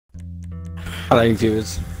Hello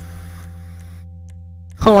viewers.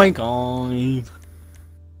 Hi guys.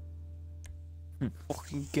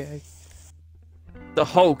 Fucking gay. The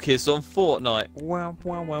Hulk is on Fortnite. Wow,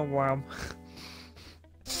 wow, wow, wow.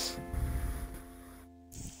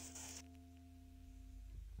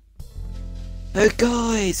 Hey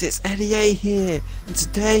guys, it's NEA here, and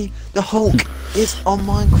today the Hulk is on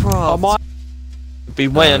Minecraft.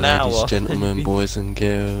 Been waiting an hour. Ladies, gentlemen, boys and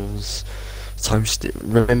girls, toast it.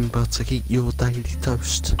 Remember to eat your daily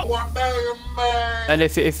toast. And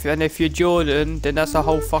if you're Jordan, then that's a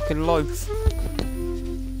whole fucking loaf.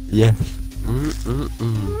 Yeah.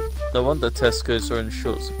 No wonder Tesco's are in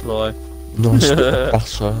short supply. Nice bit of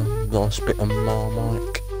butter, nice bit of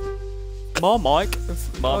Marmite. Marmite?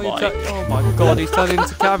 Marmite. Oh my god, he's turned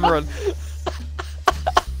into Cameron.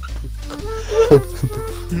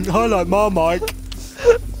 I like Marmite.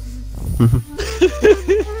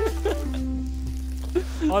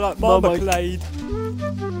 I like Marmalade.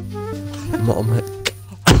 Marmite.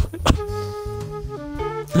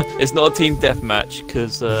 It's not a team deathmatch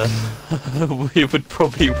because we would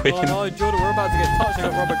probably win. Oh no, Jordan, we're about to get touched. I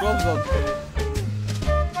got rubber gloves on.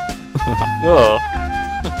 Oh.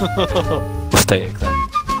 Stay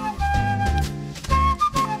exact.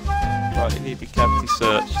 Right, you need to be cavity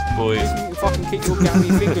searched, boys. You fucking keep your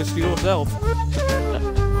gammy fingers to yourself.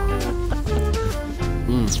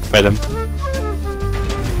 Spell them.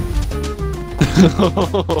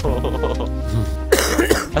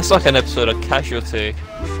 That's like an episode of Casualty.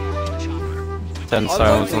 10 I don't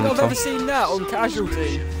sales think on I've top. ever seen that on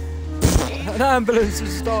Casualty. An ambulance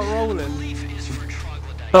just start rolling.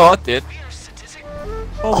 Oh, I did.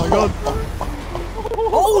 Oh my god.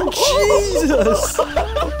 Oh Jesus!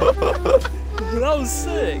 That was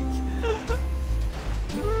sick.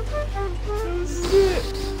 Sick.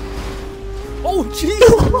 Oh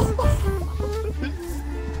Jesus!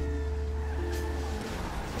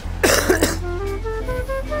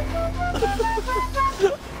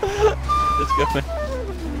 Let's go, man.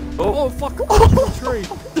 Oh fuck! Oh, the tree.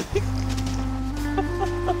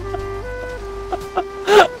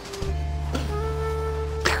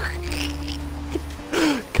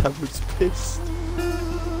 Cameron's pissed.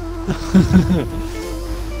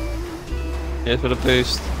 Yeah, for the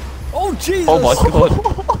boost. Oh Jesus! Oh my god.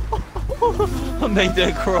 I made it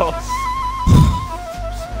across.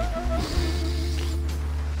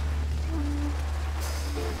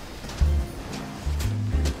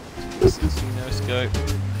 No scope.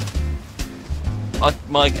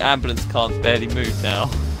 My ambulance can't barely move now.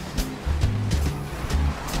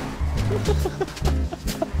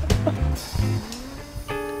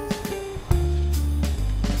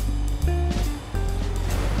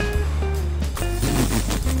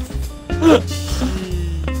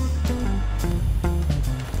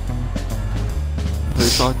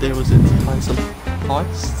 Whose idea was it to play some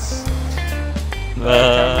heists?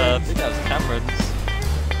 I think that was Cameron's.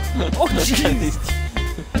 Oh jeez!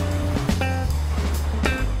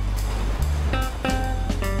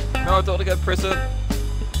 No, I don't want to go to prison.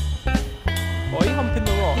 Why are you humping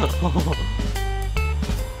the rock?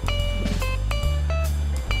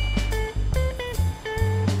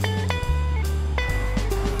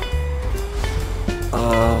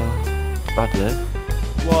 Bradley.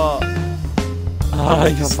 What? Ah,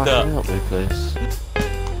 you Come back stuck. and help me, please.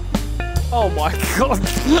 Oh my god!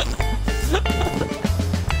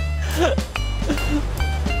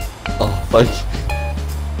 Oh, thank you.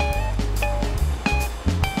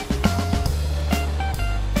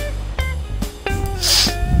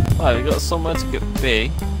 Right, we got somewhere to get B.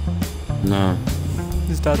 No.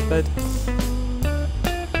 His dad's bed.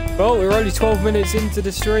 Well, we're only 12 minutes into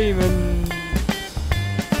the stream and...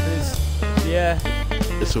 yeah.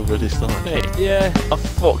 It's already started. Hey, Yeah. I'll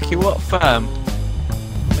fuck you up, fam.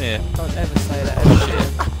 Come here. Don't ever say that ever shit.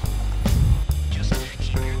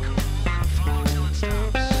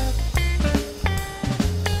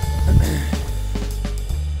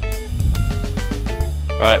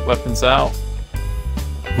 Right, weapons out.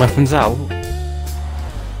 Weapons out.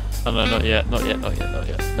 Oh no, not yet, not yet, not yet, not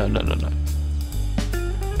yet. No, no, no, no.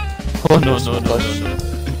 Oh no, no, no, no, no.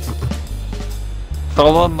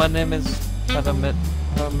 Hello, my name is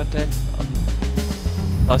Paramedic.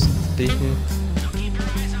 Nice to be here.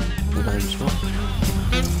 The name's what?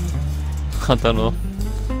 I don't know.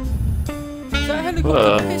 Is that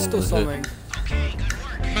helicopter pissed or something?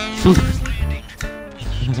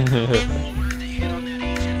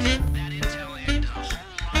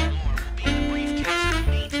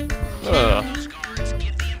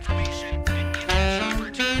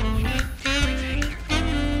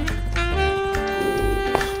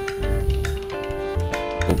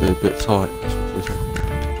 It'll be a bit tight.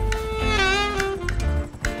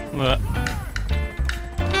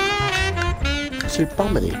 So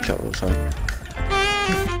bumming each other or something.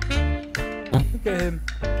 Look at him.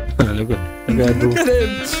 Look at Look at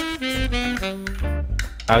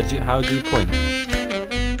him. how do you point? He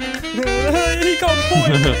can't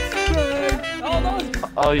point. Oh no.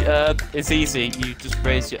 Oh, it's easy. You just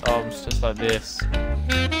raise your arms just like this.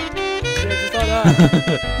 Yeah, just like that.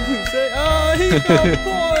 Say, oh, he can't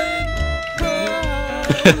point.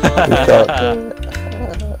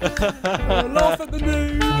 Laugh at the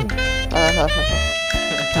news.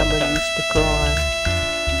 Cameron used to cry.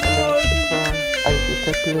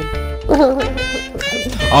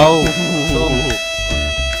 Oh!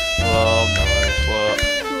 Well, no,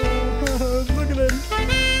 Look at him.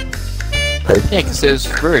 what? Yeah, because it was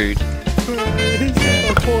rude. He's got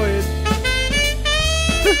a point.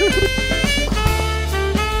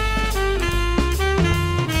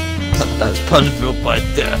 That's punishable by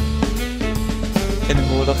death.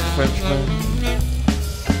 Anymore like a Frenchman.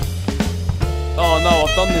 Oh no,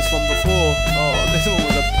 I've done this one before. Oh, this one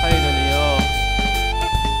was a pain in the arse.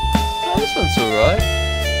 Oh, this one's alright.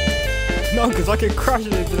 No, because I kept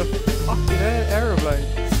crashing into the fucking aeroplane.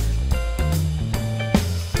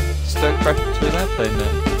 Just don't crash into an airplane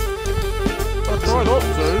then. I tried not to.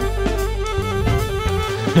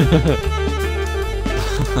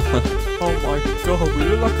 Oh my god, we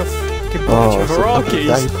look like a fucking bunch of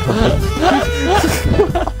Iraqis.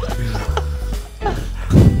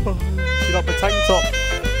 Get up the tank top.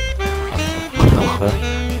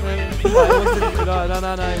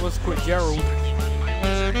 No, it was called Gerald.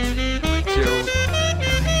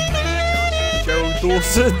 Gerald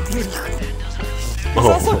Dawson.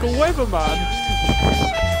 Sounds like a weatherman.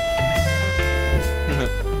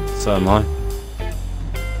 So am I.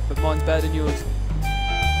 But mine's better than yours.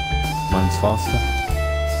 Mine's faster.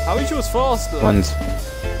 How is yours faster?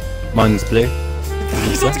 Mine's blue.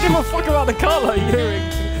 You don't give a fuck about the colour, you.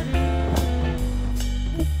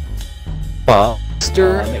 But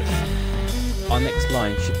our next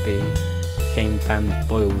line should be King Pan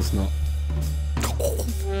Boyle's not.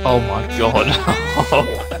 Oh my god.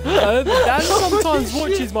 Dan sometimes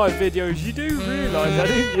watches my videos. You do realise that,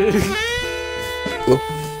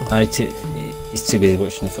 don't you? He's too busy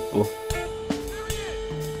watching the football.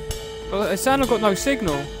 Well, it sounded got no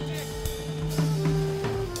signal.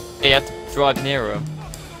 You have to drive near him.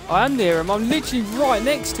 I am near him. I'm literally right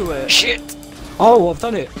next to it. Shit! Oh, I've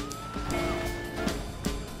done it.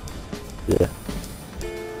 Yeah.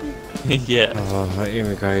 Yeah. Oh, here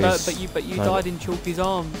we go. But you died in Chalky's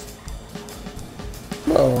arms.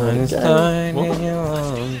 Mine's dying in your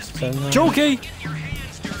arms tonight. Chalky!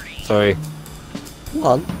 Sorry.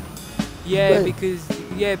 One. Yeah, Wait.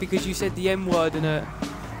 because you said the M word in it.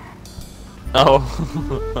 Oh.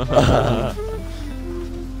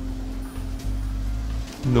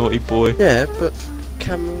 Naughty boy. Yeah, but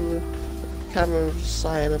Cameron was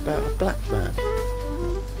saying about a black man.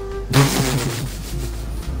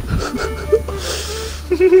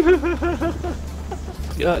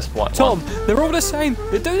 Yeah, that's white. Tom, they're all the same.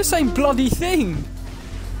 They do the same bloody thing.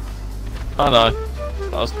 I know.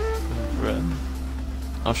 I'll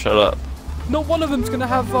shut up. Not one of them's gonna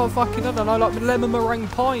have fucking, I don't know, like lemon meringue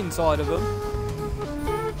pie inside of them.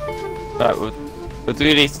 That would. We'll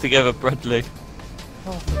do these together, Bradley.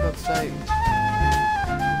 Oh, for God's sake.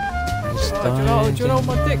 Do you know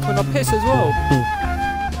my dick when I piss as well?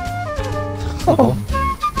 Oh.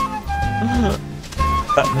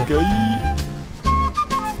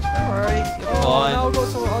 Alright. Oh, now I've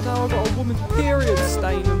got a woman's period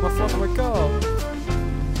stain in my front of my car.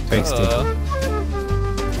 Tasty.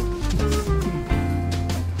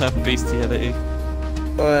 Bestiality.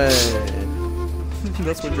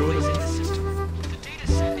 That's what Jordan is.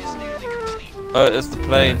 Oh, it's the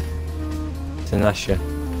plane. To Nasha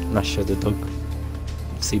the dog.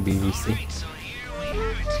 CBVC.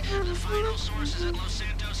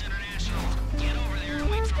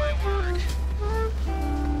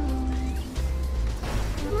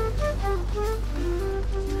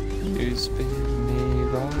 You spin me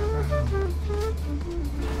right round.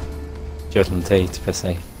 Jordan T to press A.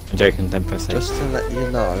 I'm joking, don't press A. Just to let you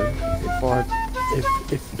know,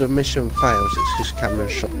 if the mission fails, it's just Cameron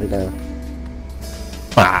shot me down.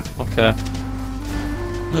 Ah. Okay.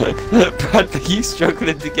 Brad, are you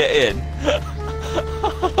struggling to get in?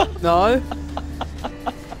 No,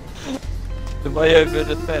 Am I over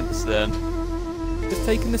the fence then? just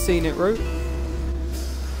taking the scenic route.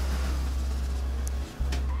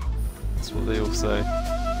 That's what they all say.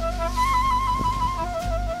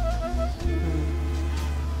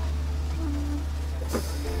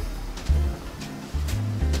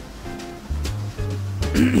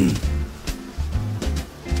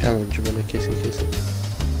 Cameron, do you want a kissy kissy?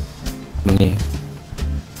 Yeah.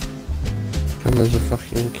 Cameron's a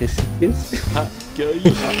fucking kissy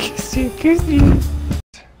kissy.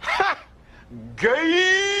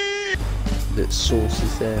 It's saucy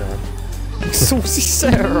Sarah. Saucy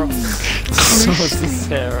Sarah. Saucy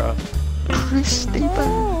Sarah. Crispy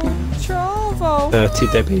baby. Travo. 30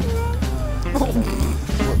 Debbie.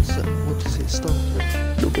 What does it start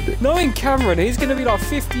with? Look at it. Knowing Cameron, he's gonna be like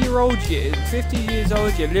 50 years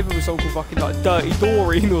old, living with some fucking like Dirty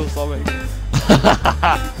Doreen or something.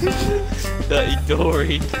 Dirty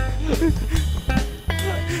Dory.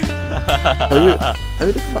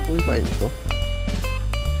 Who the fuck are we waiting for?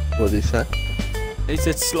 What did he say? He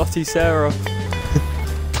said Slutty Sarah.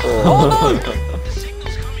 Oh,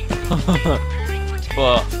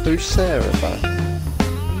 What? who's Sarah, man?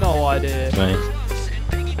 No idea. Right.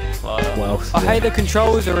 What? Well, I hate the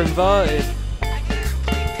controls are inverted.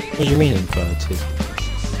 What do you mean inverted?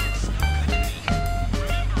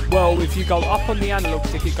 Well, if you go up on the analog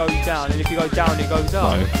stick, it goes down, and if you go down, it goes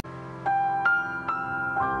up. No.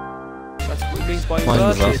 That's what it means by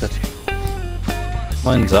Mine's inverted.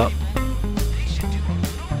 Mine's up.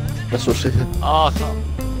 That's what she said. Oh, I can't.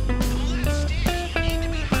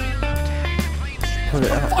 Put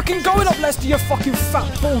it out. Fucking going up, Lester, you fucking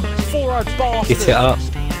fat bald four-eyed bastard. Get it up.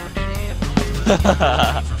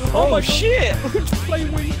 Oh my shit! Play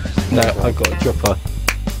with. No, I got a dropper.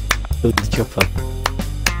 Build the dropper.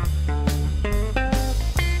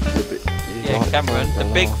 Yeah, Cameron, the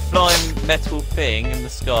big flying metal thing in the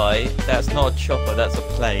sky, that's not a chopper, that's a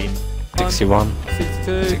plane. 61,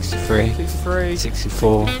 62, 63, 63,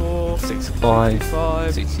 64, 64, 65,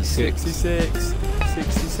 65, 66. 66,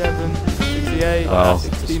 67, 68, Oh.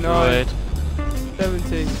 69,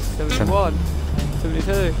 70, 71,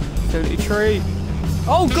 72, 73.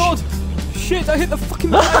 Oh god! Shit, I hit the fucking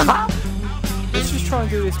button! Let's just try and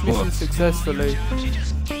do this mission What? successfully.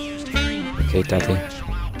 Okay, Daddy.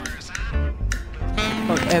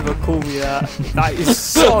 Don't ever call me that. That is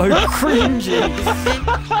so cringy.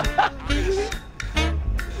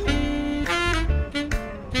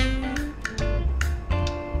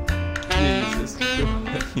 Jesus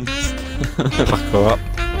Christ. Fuck her up.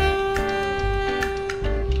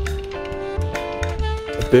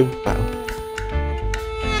 A build battle.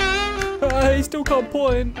 He still can't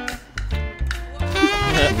point. This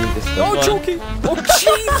Oh, stuff. Chalky! Oh,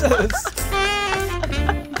 Jesus!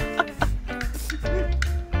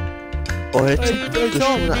 Oh, Hey,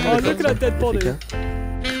 Tom, oh, look at that dead body.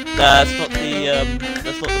 That's not the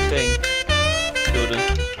thing, Jordan.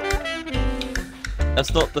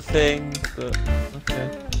 That's not the thing, but okay.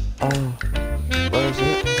 Oh, where is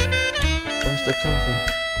it? Where's the cover?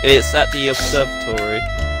 It's at the observatory.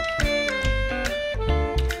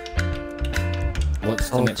 What's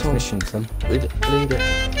the Oh, next Tom. mission, Tom? Need it.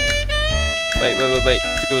 Wait,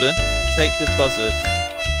 Jordan. Take this buzzard.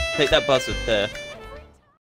 Take that buzzard there.